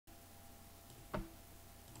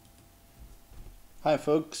Hi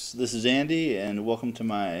folks, this is Andy and welcome to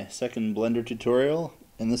my second Blender tutorial.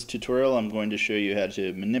 In this tutorial I'm going to show you how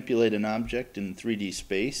to manipulate an object in 3D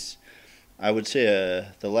space. I would say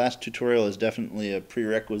the last tutorial is definitely a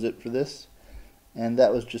prerequisite for this, and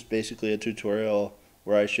that was just basically a tutorial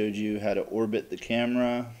where I showed you how to orbit the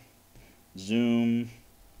camera, zoom,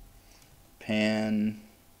 pan,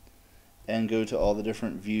 and go to all the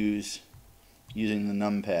different views using the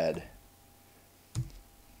numpad.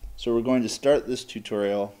 So we're going to start this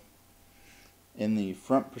tutorial in the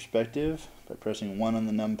front perspective by pressing 1 on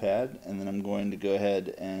the numpad, and then I'm going to go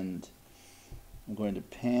ahead and I'm going to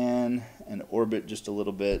pan and orbit just a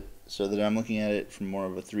little bit so that I'm looking at it from more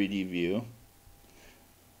of a 3D view.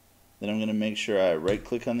 Then I'm going to make sure I right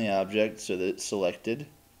click on the object so that it's selected,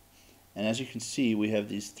 and as you can see we have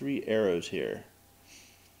these 3 arrows here.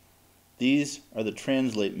 These are the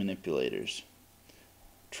translate manipulators.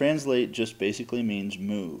 Translate just basically means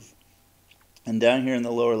move. And down here in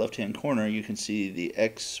the lower left hand corner you can see the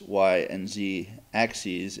X, Y, and Z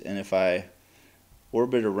axes, and if I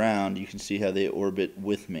orbit around you can see how they orbit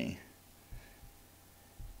with me.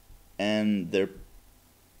 And they're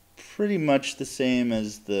pretty much the same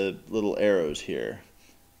as the little arrows here.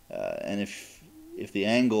 And if the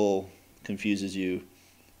angle confuses you,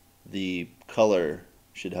 the color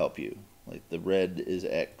should help you. Like the red is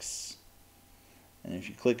X. And if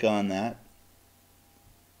you click on that,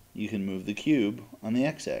 you can move the cube on the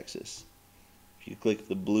x-axis. If you click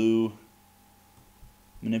the blue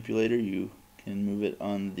manipulator, you can move it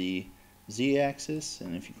on the z-axis,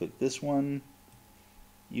 and if you click this one,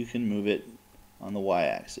 you can move it on the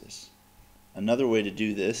y-axis. Another way to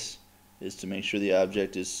do this is to make sure the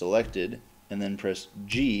object is selected and then press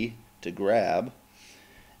G to grab,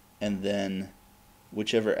 and then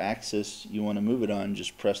whichever axis you want to move it on,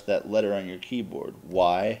 just press that letter on your keyboard.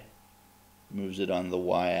 Y moves it on the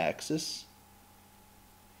y-axis.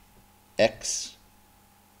 X,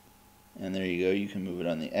 and there you go, you can move it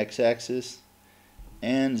on the x-axis.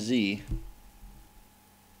 And Z,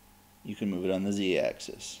 you can move it on the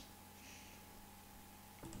z-axis.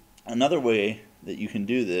 Another way that you can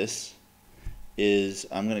do this is,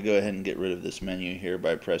 I'm going to go ahead and get rid of this menu here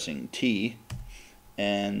by pressing T,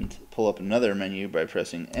 and pull up another menu by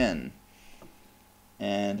pressing N.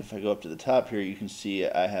 And if I go up to the top here, you can see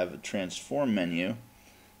I have a transform menu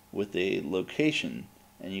with a location,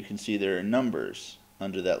 and you can see there are numbers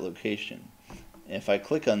under that location. If I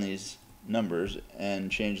click on these numbers and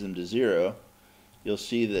change them to 0, you'll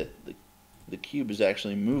see that the cube is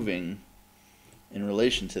actually moving in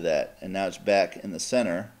relation to that, and now it's back in the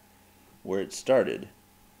center where it started.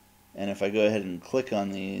 And if I go ahead and click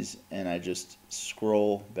on these and I just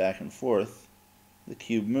scroll back and forth, the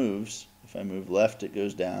cube moves. If I move left, it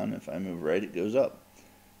goes down. If I move right, it goes up.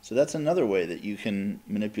 So that's another way that you can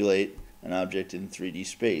manipulate an object in 3D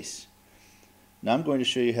space. Now I'm going to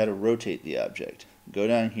show you how to rotate the object. Go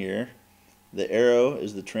down here. The arrow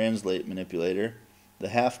is the translate manipulator. The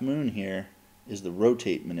half moon here is the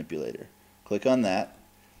rotate manipulator. Click on that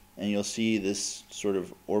and you'll see this sort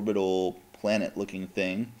of orbital planet looking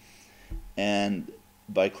thing. And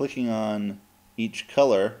by clicking on each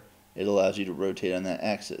color, it allows you to rotate on that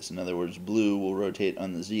axis. In other words, blue will rotate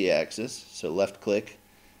on the z-axis, so left click,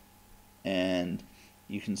 and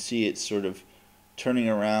you can see it's sort of turning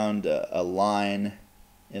around a line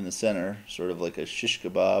in the center, sort of like a shish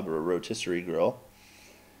kebab or a rotisserie grill.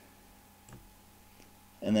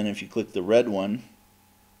 And then if you click the red one,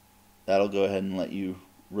 that'll go ahead and let you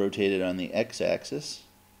rotate it on the x-axis.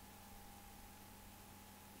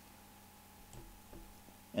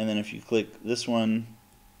 And then if you click this one,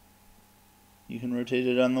 you can rotate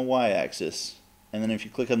it on the y-axis. And then if you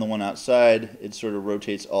click on the one outside, it sort of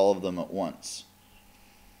rotates all of them at once.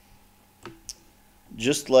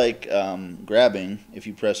 Just like grabbing, if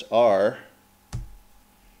you press R,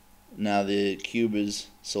 now the cube is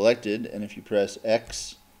selected, and if you press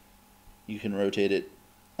X, you can rotate it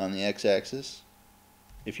on the x-axis.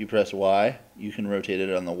 If you press Y, you can rotate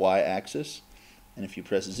it on the y-axis. And if you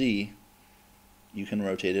press Z, you can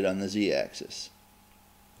rotate it on the z-axis.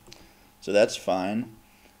 So that's fine.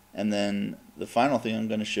 And then the final thing I'm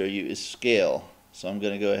going to show you is scale. So I'm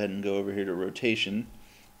going to go ahead and go over here to rotation,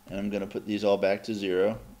 and I'm going to put these all back to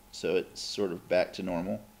 0 so it's sort of back to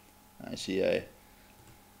normal. I see I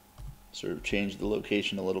sort of changed the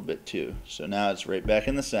location a little bit too. So now it's right back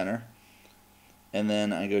in the center. And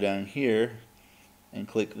then I go down here and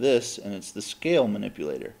click this, and it's the scale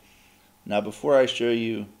manipulator. Now before I show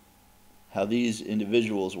you how these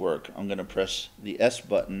individuals work, I'm going to press the S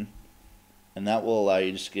button, and that will allow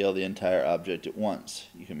you to scale the entire object at once.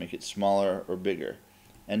 You can make it smaller or bigger.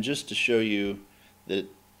 And just to show you that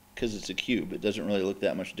because it's a cube, it doesn't really look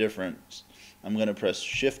that much different. I'm going to press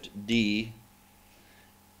Shift D,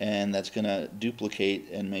 and that's going to duplicate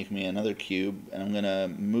and make me another cube, and I'm going to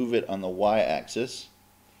move it on the Y axis.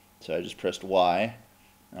 So I just pressed Y,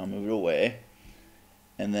 and I'll move it away.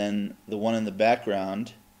 And then the one in the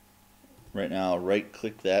background, right now I'll right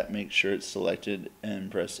click that, make sure it's selected,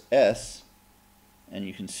 and press S, and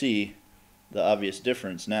you can see the obvious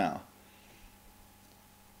difference now.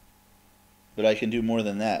 But I can do more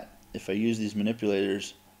than that. If I use these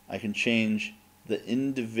manipulators, I can change the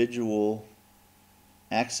individual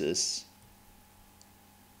axis,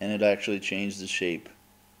 and it actually changed the shape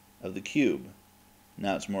of the cube.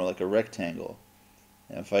 Now it's more like a rectangle.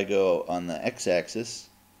 And if I go on the x-axis,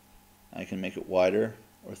 I can make it wider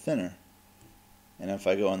or thinner. And if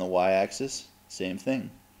I go on the y-axis, same thing.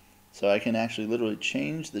 So I can actually literally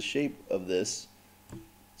change the shape of this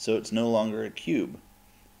so it's no longer a cube.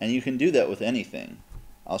 And you can do that with anything.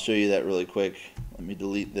 I'll show you that really quick. Let me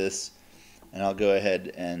delete this, and I'll go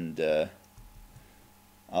ahead and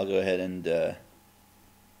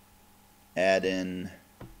add in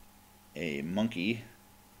a monkey,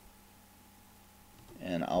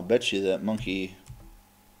 and I'll bet you that monkey,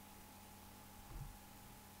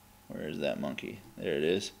 where is that monkey? There it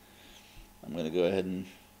is. I'm going to go ahead and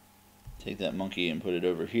take that monkey and put it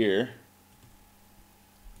over here.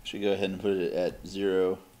 Should go ahead and put it at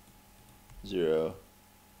 0, 0,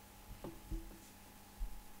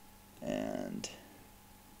 and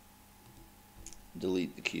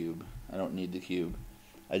delete the cube. I don't need the cube.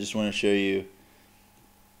 I just want to show you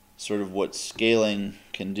sort of what scaling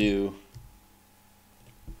can do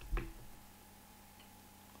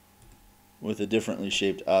with a differently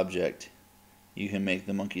shaped object. You can make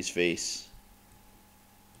the monkey's face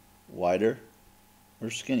wider or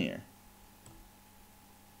skinnier,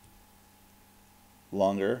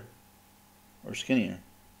 longer or skinnier,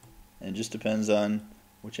 and it just depends on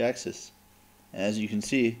which axis. And as you can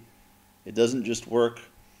see, it doesn't just work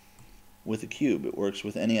with a cube, it works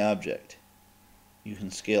with any object. You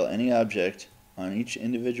can scale any object on each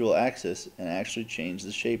individual axis and actually change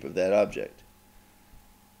the shape of that object.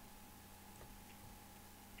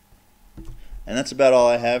 And that's about all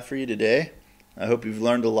I have for you today. I hope you've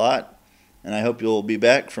learned a lot, and I hope you'll be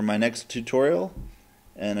back for my next tutorial.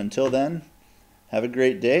 And until then, have a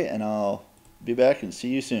great day, and I'll be back and see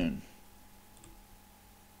you soon.